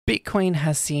Bitcoin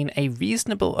has seen a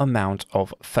reasonable amount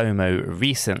of FOMO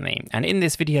recently, and in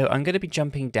this video I'm going to be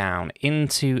jumping down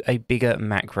into a bigger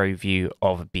macro view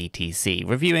of BTC,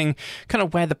 reviewing kind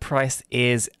of where the price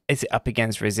is it up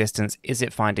against resistance, is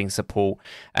it finding support?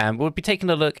 We'll be taking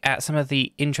a look at some of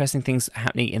the interesting things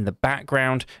happening in the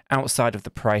background outside of the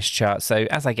price chart. So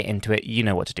as I get into it, you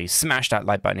know what to do. Smash that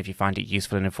like button if you find it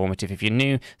useful and informative. If you're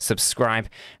new, subscribe,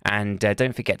 and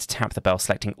don't forget to tap the bell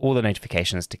selecting all the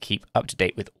notifications to keep up to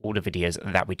date with all the videos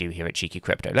that we do here at Cheeky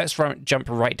Crypto. Let's jump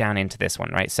right down into this one,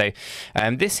 right? So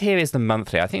this here is the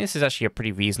monthly. I think this is actually a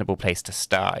pretty reasonable place to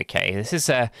start, okay? This is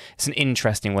it's an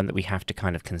interesting one that we have to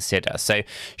kind of consider. So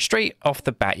straight off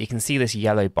the bat, you can see this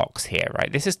yellow box here,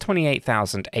 right? This is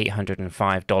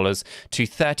 $28,805 to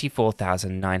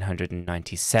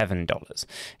 $34,997,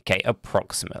 okay,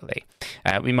 approximately.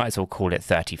 We might as well call it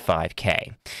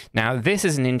 35K. Now, this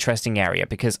is an interesting area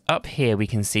because up here we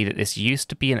can see that this used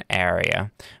to be an area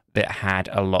that had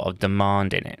a lot of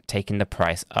demand in it, taking the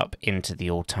price up into the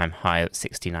all-time high of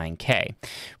 69K.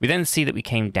 We then see that we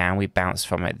came down, we bounced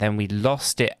from it, then we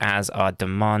lost it as our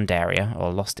demand area,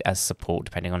 or lost it as support,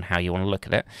 depending on how you want to look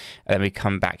at it, and then we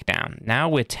come back down. Now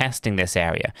we're testing this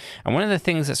area, and one of the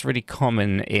things that's really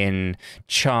common in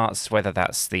charts, whether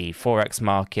that's the Forex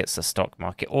markets, the stock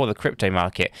market, or the crypto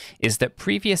market, is that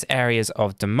previous areas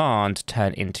of demand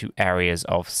turn into areas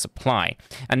of supply.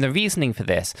 And the reasoning for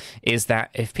this is that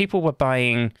if people were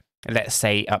buying, let's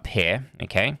say up here,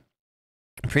 okay,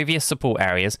 previous support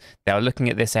areas, they are looking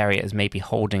at this area as maybe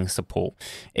holding support.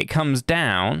 It comes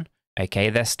down, okay,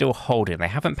 they're still holding. They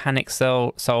haven't panic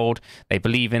sold. They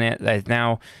believe in it. They've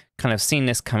now kind of seen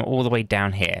this come all the way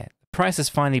down here. The price is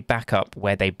finally back up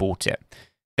where they bought it.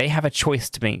 They have a choice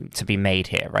to be made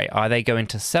here, right? Are they going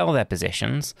to sell their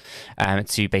positions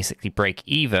to basically break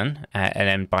even and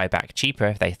then buy back cheaper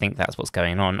if they think that's what's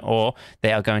going on, or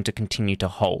they are going to continue to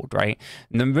hold, right?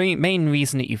 And the main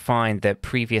reason that you find that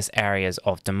previous areas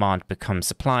of demand become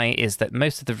supply is that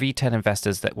most of the retail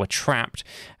investors that were trapped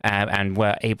and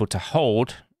were able to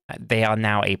hold, they are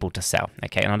now able to sell,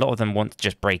 okay? And a lot of them want to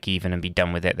just break even and be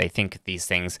done with it. They think of these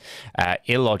things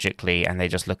illogically, and they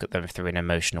just look at them through an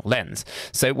emotional lens.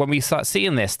 So when we start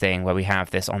seeing this thing where we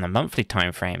have this on the monthly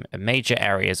time frame, major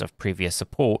areas of previous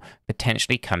support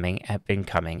potentially becoming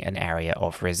an area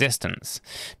of resistance.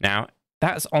 Now,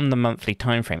 that's on the monthly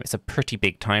time frame. It's a pretty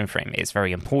big time frame. It's a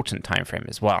very important time frame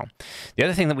as well. The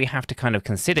other thing that we have to kind of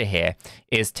consider here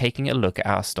is taking a look at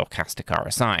our stochastic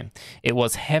RSI. It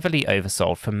was heavily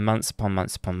oversold for months upon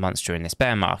months upon months during this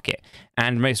bear market,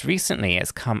 and most recently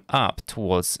it's come up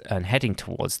towards and heading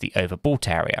towards the overbought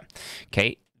area.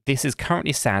 Okay. This is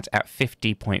currently sat at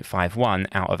 50.51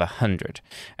 out of 100.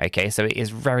 Okay, so it is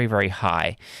very, very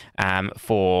high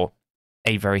for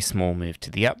a very small move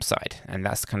to the upside, and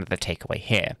that's kind of the takeaway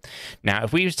here. Now,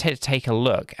 if we were to take a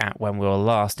look at when we were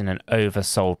last in an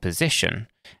oversold position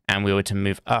and we were to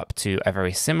move up to a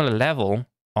very similar level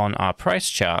on our price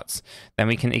charts, then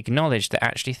we can acknowledge that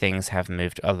actually things have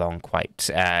moved along quite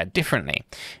differently.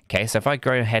 Okay, so if I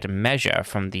go ahead and measure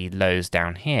from the lows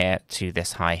down here to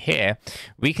this high here,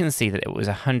 we can see that it was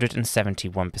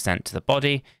 171% to the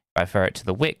body. If I refer it to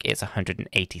the wick, it's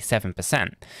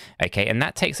 187%. Okay, and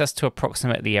that takes us to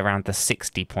approximately around the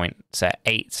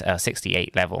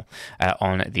 68 level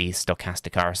on the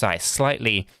stochastic RSI,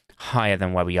 slightly higher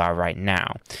than where we are right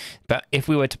now. But if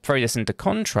we were to throw this into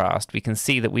contrast, we can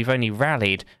see that we've only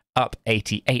rallied up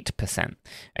 88%.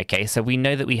 Okay, so we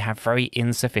know that we have very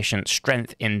insufficient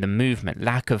strength in the movement,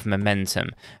 lack of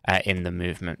momentum in the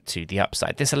movement to the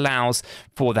upside. This allows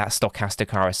for that stochastic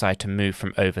RSI to move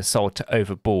from oversold to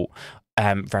overbought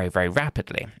very, very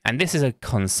rapidly. And this is a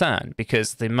concern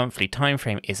because the monthly time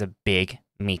frame is a big,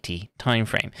 meaty time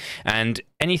frame, and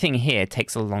anything here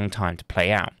takes a long time to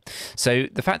play out. So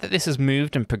the fact that this has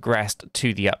moved and progressed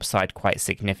to the upside quite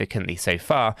significantly so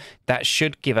far, that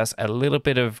should give us a little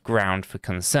bit of ground for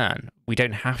concern. We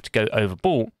don't have to go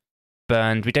overbought,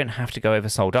 burned, we don't have to go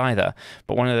oversold either,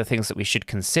 but one of the things that we should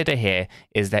consider here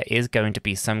is there is going to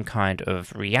be some kind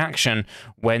of reaction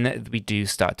when we do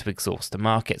start to exhaust the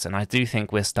markets, and I do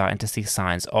think we're starting to see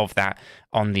signs of that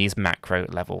on these macro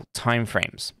level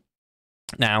timeframes.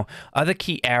 Now, other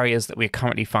key areas that we're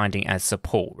currently finding as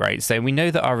support, right? So we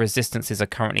know that our resistances are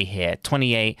currently here,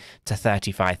 $28,000 to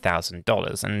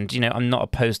 $35,000. And, you know, I'm not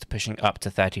opposed to pushing up to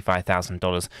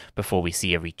 $35,000 before we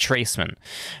see a retracement.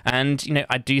 And, you know,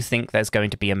 I do think there's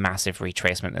going to be a massive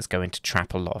retracement that's going to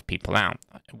trap a lot of people out.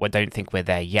 I don't think we're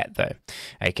there yet, though.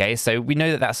 Okay, so we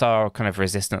know that that's our kind of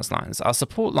resistance lines. Our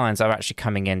support lines are actually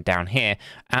coming in down here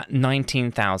at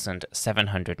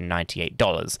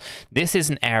 $19,798. This is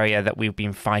an area that we've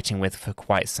been fighting with for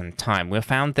quite some time. We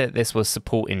found that this was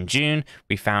support in June,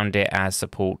 we found it as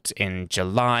support in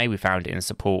July, we found it in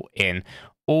support in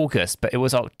August, but it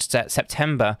was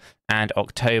September and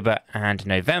October and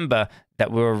November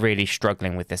that we were really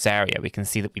struggling with this area. We can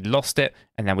see that we lost it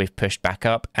and then we've pushed back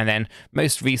up, and then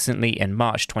most recently in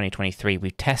March 2023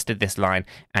 we tested this line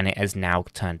and it has now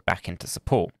turned back into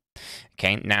support.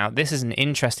 Okay, now this is an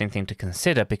interesting thing to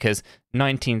consider because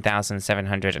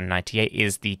 19,798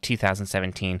 is the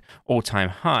 2017 all-time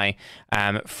high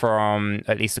from,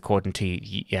 at least according to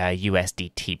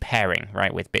USDT pairing,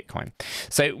 right, with Bitcoin.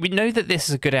 So we know that this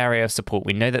is a good area of support.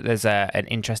 We know that there's an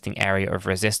interesting area of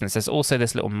resistance. There's also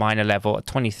this little minor level at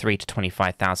 $23,000 to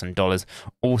 $25,000,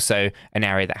 also an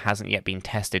area that hasn't yet been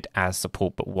tested as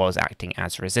support but was acting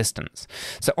as resistance.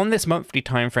 So on this monthly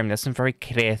time frame, there's some very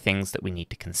clear things that we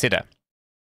need to consider.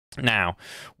 Now,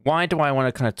 why do I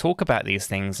want to kind of talk about these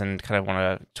things and kind of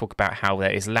want to talk about how there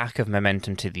is lack of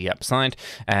momentum to the upside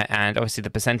and obviously the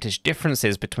percentage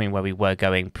differences between where we were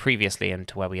going previously and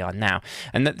to where we are now?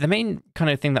 And the main kind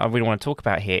of thing that I really want to talk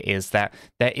about here is that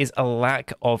there is a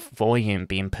lack of volume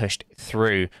being pushed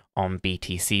through on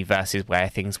BTC versus where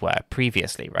things were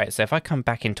previously, right? So if I come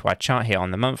back into our chart here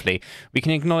on the monthly, we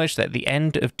can acknowledge that at the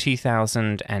end of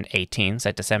 2018,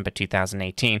 so December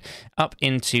 2018, up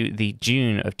into the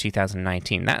June of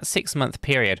 2019, that 6-month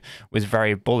period was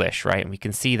very bullish, right? And we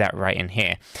can see that right in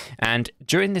here. And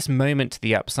during this moment to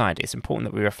the upside, it's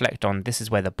important that we reflect on this is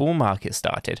where the bull market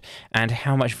started and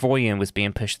how much volume was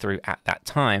being pushed through at that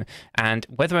time, and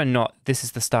whether or not this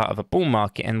is the start of a bull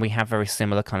market and we have very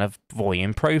similar kind of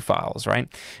volume profiles, right?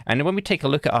 And when we take a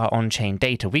look at our on-chain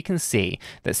data, we can see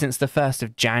that since the 1st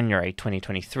of January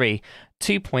 2023,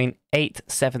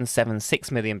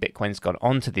 2.8776 million Bitcoins gone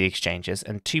onto the exchanges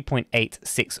and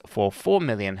 2.8644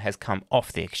 million has come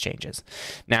off the exchanges.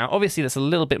 Now, obviously, there's a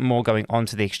little bit more going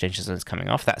onto the exchanges than is coming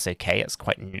off. That's okay. It's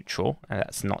quite neutral.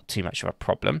 That's not too much of a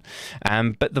problem.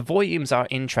 But the volumes are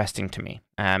interesting to me.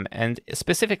 And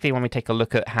specifically, when we take a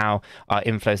look at how our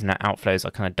inflows and our outflows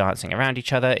are kind of dancing around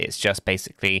each other, it's just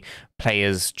basically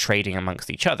players trading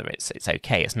amongst each other. It's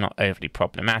okay. It's not overly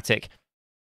problematic.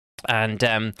 And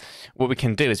what we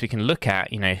can do is we can look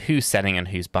at, who's selling and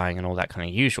who's buying and all that kind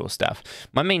of usual stuff.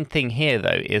 My main thing here,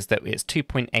 though, is that it's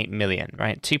 2.8 million,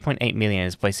 right? 2.8 million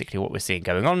is basically what we're seeing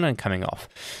going on and coming off.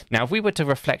 Now, if we were to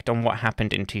reflect on what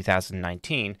happened in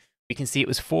 2019, we can see it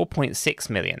was 4.6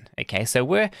 million. Okay, so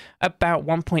we're about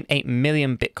 1.8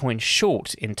 million Bitcoin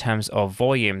short in terms of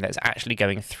volume that's actually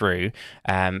going through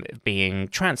being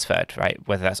transferred, right?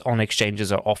 Whether that's on exchanges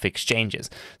or off exchanges.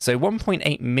 So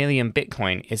 1.8 million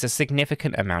Bitcoin is a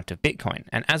significant amount of Bitcoin.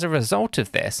 And as a result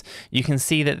of this, you can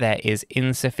see that there is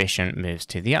insufficient moves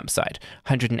to the upside,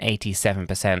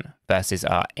 187% versus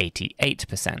our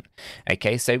 88%.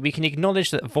 Okay, so we can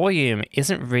acknowledge that volume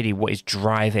isn't really what is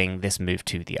driving this move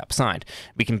to the upside.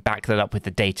 We can back that up with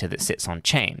the data that sits on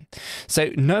chain.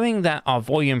 So knowing that our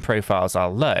volume profiles are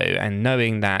low and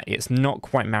knowing that it's not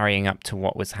quite marrying up to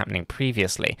what was happening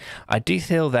previously, I do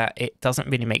feel that it doesn't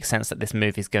really make sense that this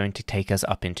move is going to take us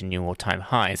up into new all-time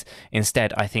highs.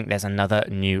 Instead, I think there's another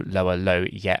new lower low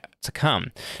yet to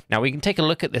come. Now, we can take a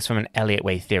look at this from an Elliot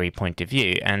wave theory point of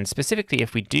view, and specifically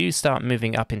if we do start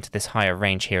moving up into this higher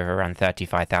range here of around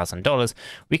 $35,000,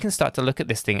 we can start to look at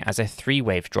this thing as a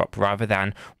 3-wave drop rather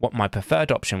than what my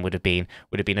preferred option would have been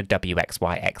a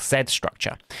WXYXZ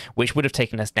structure, which would have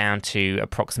taken us down to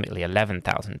approximately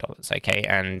 $11,000, okay,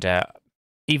 and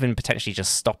even potentially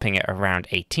just stopping it around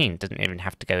 18 doesn't even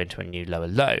have to go into a new lower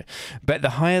low. But the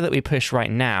higher that we push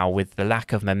right now with the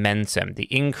lack of momentum, the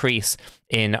increase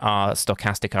in our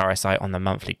stochastic RSI on the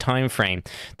monthly time frame,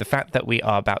 the fact that we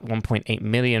are about 1.8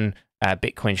 million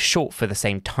Bitcoin short for the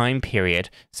same time period,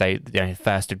 so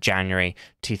 1st of January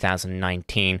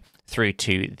 2019 through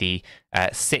to the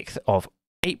 6th of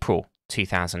April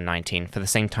 2019, for the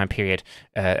same time period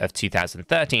of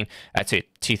 2013 to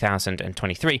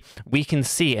 2023, we can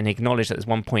see and acknowledge that there's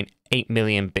 1.8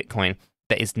 million Bitcoin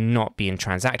that is not being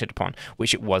transacted upon,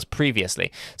 which it was previously.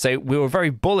 So we were very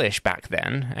bullish back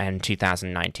then in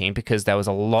 2019 because there was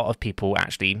a lot of people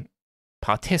actually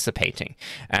participating,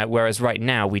 whereas right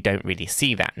now we don't really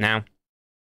see that. Now,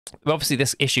 obviously,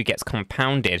 this issue gets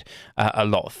compounded a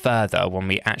lot further when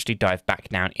we actually dive back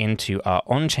down into our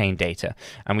on-chain data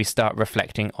and we start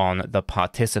reflecting on the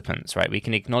participants, right? We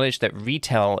can acknowledge that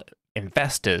retail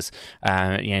investors,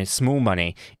 small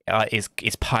money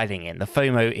is piling in. The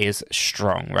FOMO is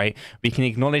strong, right? We can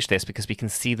acknowledge this because we can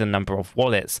see the number of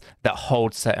wallets that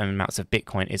hold certain amounts of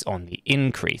Bitcoin is on the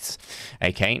increase.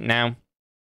 Okay, now,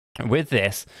 with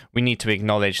this, we need to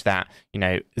acknowledge that,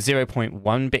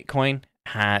 0.1 Bitcoin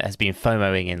has been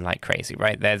FOMOing in like crazy,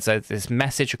 right? There's this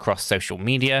message across social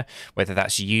media, whether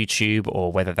that's YouTube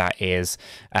or whether that is,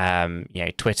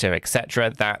 Twitter,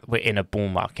 etc., that we're in a bull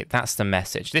market. That's the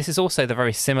message. This is also the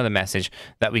very similar message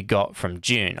that we got from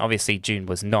June. Obviously, June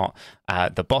was not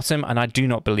the bottom, and I do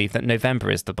not believe that November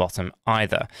is the bottom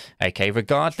either. Okay,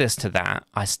 regardless to that,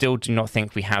 I still do not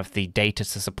think we have the data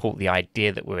to support the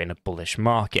idea that we're in a bullish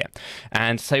market.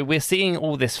 And so we're seeing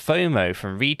all this FOMO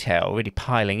from retail really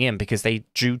piling in because they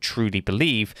do truly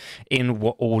believe in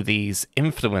what all these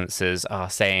influencers are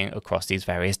saying across these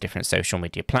various different social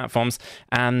media platforms,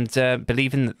 and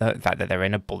believe in the fact that they're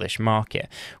in a bullish market.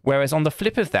 Whereas on the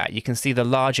flip of that, you can see the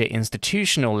larger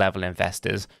institutional level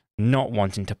investors not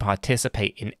wanting to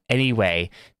participate in any way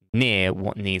near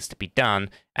what needs to be done,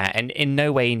 and in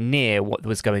no way near what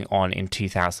was going on in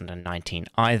 2019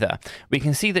 either. We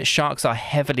can see that sharks are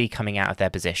heavily coming out of their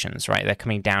positions, right? They're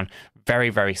coming down very,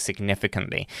 very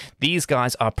significantly. These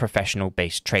guys are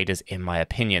professional-based traders, in my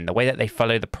opinion. The way that they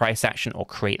follow the price action or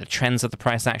create the trends of the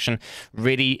price action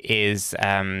really is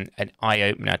an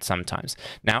eye-opener sometimes.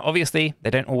 Now, obviously, they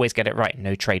don't always get it right.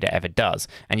 No trader ever does.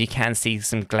 And you can see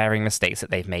some glaring mistakes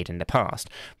that they've made in the past.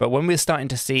 But when we're starting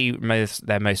to see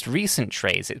their most recent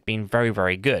trades, it's been very,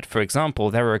 very good. For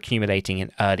example, they were accumulating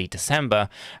in early December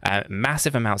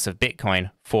massive amounts of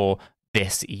Bitcoin for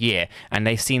this year, and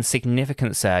they've seen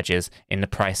significant surges in the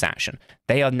price action.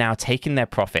 They are now taking their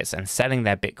profits and selling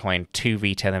their Bitcoin to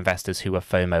retail investors who are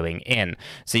FOMOing in.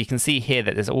 So you can see here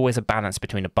that there's always a balance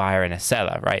between a buyer and a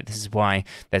seller, right? This is why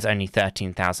there's only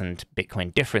 13,000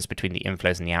 Bitcoin difference between the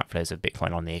inflows and the outflows of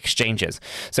Bitcoin on the exchanges.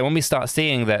 So when we start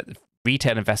seeing that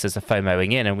retail investors are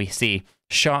FOMOing in, and we see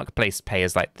shark-based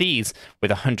players like these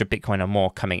with 100 Bitcoin or more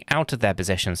coming out of their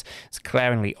positions, it's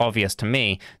glaringly obvious to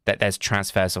me that there's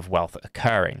transfers of wealth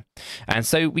occurring. And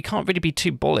so we can't really be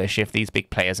too bullish if these big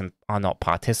players are not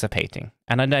participating.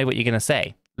 And I know what you're going to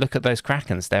say. Look at those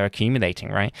Krakens, they're accumulating,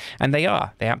 right? And they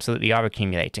absolutely are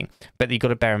accumulating. But you've got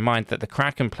to bear in mind that the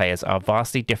Kraken players are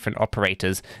vastly different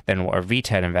operators than what a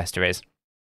retail investor is,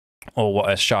 or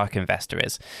what a shark investor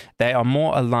is. They are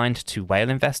more aligned to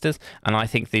whale investors, and I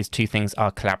think these two things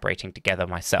are collaborating together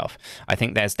myself. I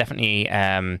think there's definitely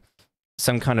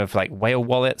some kind of like whale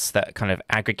wallets that kind of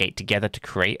aggregate together to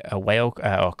create a whale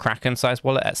or Kraken size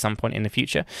wallet at some point in the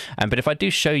future. But if I do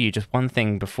show you just one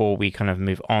thing before we kind of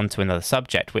move on to another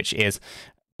subject, which is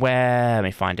let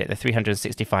me find it, the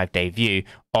 365-day view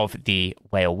of the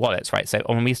whale wallets, right? So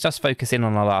when we just focus in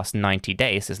on the last 90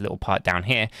 days, this little part down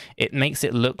here, it makes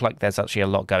it look like there's actually a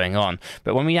lot going on.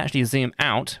 But when we actually zoom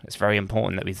out, it's very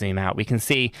important that we zoom out, we can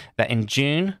see that in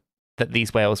June, that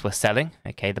these whales were selling.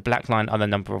 Okay, the black line are the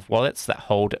number of wallets that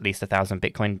hold at least 1,000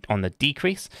 Bitcoin on the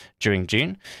decrease during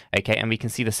June. Okay, and we can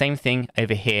see the same thing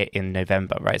over here in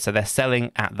November, right? So they're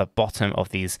selling at the bottom of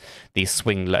these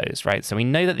swing lows, right? So we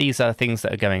know that these are things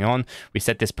that are going on. We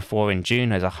said this before in June.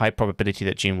 There's a high probability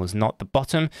that June was not the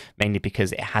bottom, mainly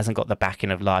because it hasn't got the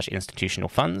backing of large institutional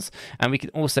funds. And we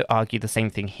can also argue the same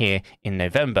thing here in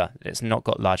November. It's not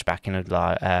got large backing of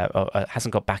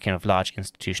hasn't got backing of large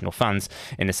institutional funds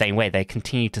in the same way. They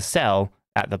continue to sell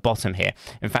at the bottom here.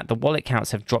 In fact, the wallet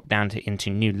counts have dropped down into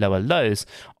new lower lows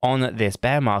on this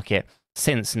bear market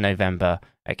since November.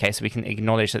 Okay, so we can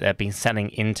acknowledge that they've been selling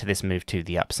into this move to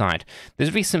the upside.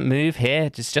 This recent move here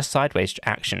is just sideways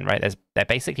action, right? They're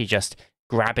basically just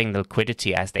grabbing the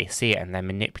liquidity as they see it, and they're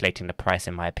manipulating the price,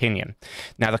 in my opinion.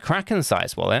 Now, the Kraken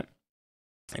size wallet,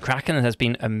 Kraken has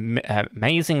been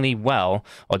amazingly well,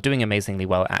 or doing amazingly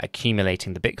well at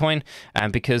accumulating the Bitcoin,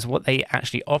 because what they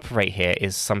actually operate here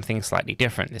is something slightly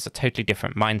different. It's a totally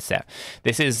different mindset.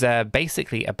 This is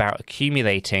basically about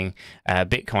accumulating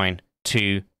Bitcoin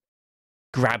to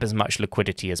grab as much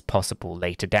liquidity as possible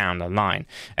later down the line.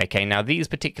 Okay, now these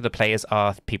particular players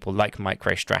are people like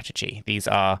MicroStrategy. These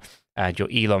are your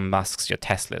Elon Musks, your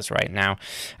Teslas right now.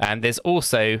 There's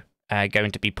also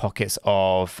going to be pockets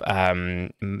of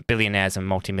billionaires and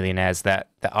multimillionaires that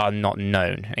are not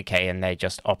known, okay, and they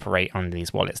just operate on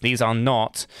these wallets. These are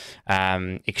not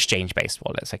exchange-based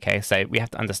wallets, okay, so we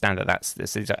have to understand that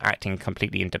this is acting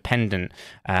completely independent,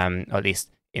 or at least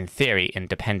in theory,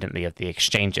 independently of the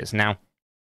exchanges. Now,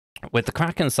 with the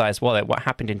Kraken-sized wallet, what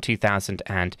happened in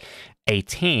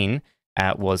 2018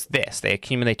 was this. They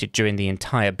accumulated during the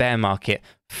entire bear market,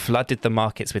 flooded the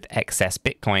markets with excess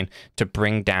Bitcoin to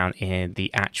bring down in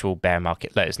the actual bear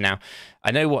market lows. Now,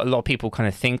 I know what a lot of people kind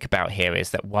of think about here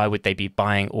is that why would they be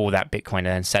buying all that Bitcoin and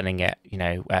then selling it,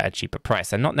 at a cheaper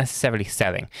price? They're not necessarily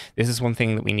selling. This is one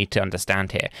thing that we need to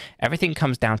understand here. Everything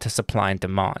comes down to supply and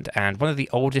demand. And one of the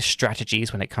oldest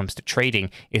strategies when it comes to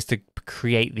trading is to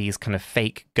create these kind of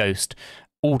fake ghost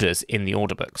orders in the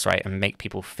order books, right, and make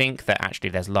people think that actually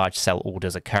there's large sell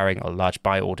orders occurring or large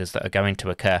buy orders that are going to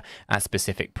occur at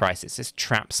specific prices. This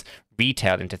traps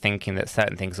retail into thinking that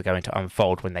certain things are going to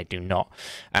unfold when they do not.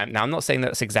 Now, I'm not saying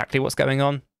that's exactly what's going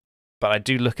on, but I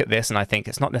do look at this and I think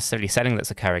it's not necessarily selling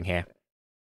that's occurring here.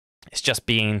 It's just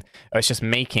making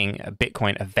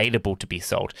Bitcoin available to be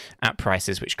sold at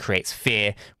prices which creates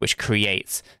fear, which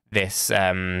creates this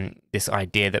this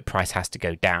idea that price has to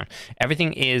go down.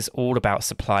 Everything is all about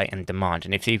supply and demand,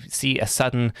 and if you see a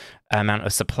sudden amount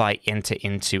of supply enter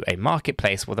into a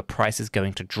marketplace, well, the price is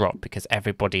going to drop because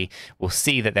everybody will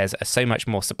see that there's so much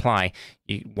more supply.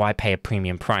 Why pay a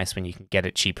premium price when you can get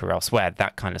it cheaper elsewhere?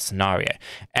 That kind of scenario.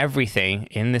 Everything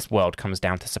in this world comes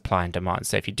down to supply and demand.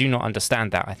 So if you do not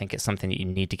understand that, I think it's something that you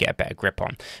need to get a better grip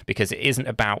on, because it isn't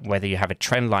about whether you have a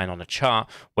trend line on a chart,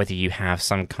 whether you have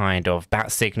some kind of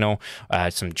bat signal,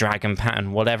 some dragon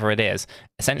pattern, whatever it is.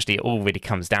 Essentially, it all really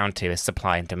comes down to is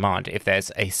supply and demand. If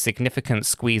there's a significant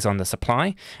squeeze on the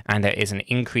supply and there is an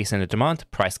increase in the demand,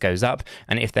 price goes up.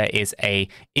 And if there is a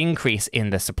increase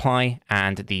in the supply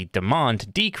and the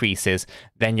demand decreases,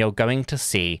 then you're going to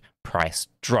see price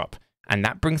drop. And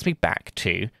that brings me back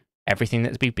to everything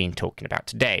that we've been talking about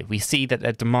today. We see that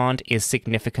the demand is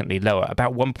significantly lower,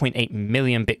 about 1.8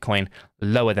 million Bitcoin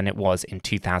lower than it was in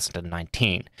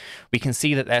 2019. We can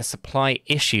see that their supply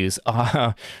issues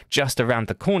are just around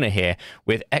the corner here,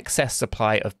 with excess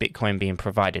supply of Bitcoin being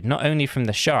provided, not only from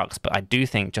the sharks, but I do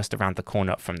think just around the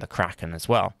corner from the Kraken as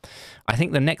well. I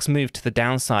think the next move to the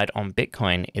downside on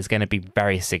Bitcoin is going to be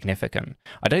very significant.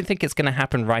 I don't think it's going to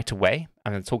happen right away.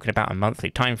 I'm talking about a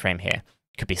monthly time frame here.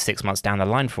 Could be 6 months down the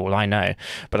line for all I know.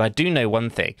 But I do know one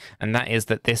thing, and that is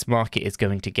that this market is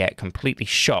going to get completely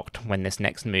shocked when this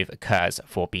next move occurs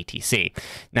for BTC.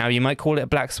 Now, you might call it a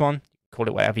black swan, call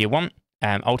it whatever you want.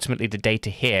 Ultimately, the data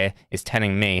here is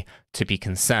telling me to be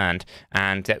concerned.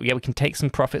 And yeah, we can take some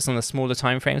profits on the smaller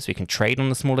time frames. We can trade on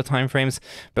the smaller time frames,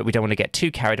 but we don't want to get too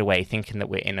carried away thinking that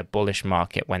we're in a bullish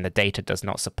market when the data does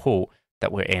not support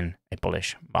that we're in a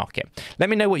bullish market. Let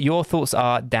me know what your thoughts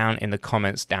are down in the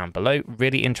comments down below.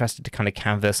 Really interested to kind of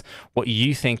canvas what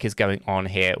you think is going on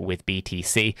here with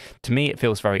BTC. To me, it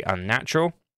feels very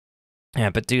unnatural.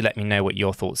 But do let me know what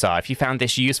your thoughts are. If you found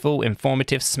this useful,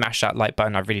 informative, smash that like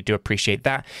button. I really do appreciate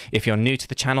that. If you're new to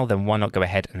the channel, then why not go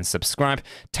ahead and subscribe,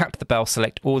 tap the bell,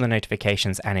 select all the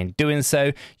notifications, and in doing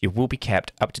so, you will be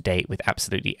kept up to date with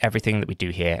absolutely everything that we do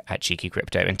here at Cheeky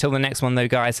Crypto. Until the next one though,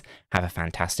 guys, have a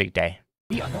fantastic day.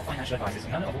 We are not financial advisors.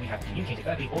 None of what we have communicated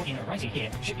verbally or in writing here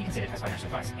should be considered as financial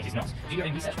advice. It is not. Do your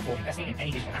own research before investing in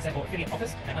any digital asset or affiliate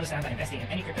offers, and understand that investing in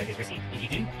any crypto is risky. If you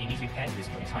do, you need to be prepared to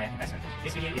risk your entire investment.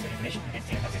 This video is for information and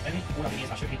entertainment purposes only. All our videos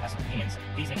are strictly personal opinions.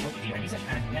 Please make sure you do your own research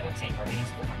and never take our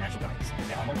opinions for financial guidance.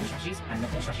 There are multiple strategies, and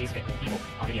not all strategies fit all people.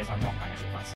 Our videos are not financial advice.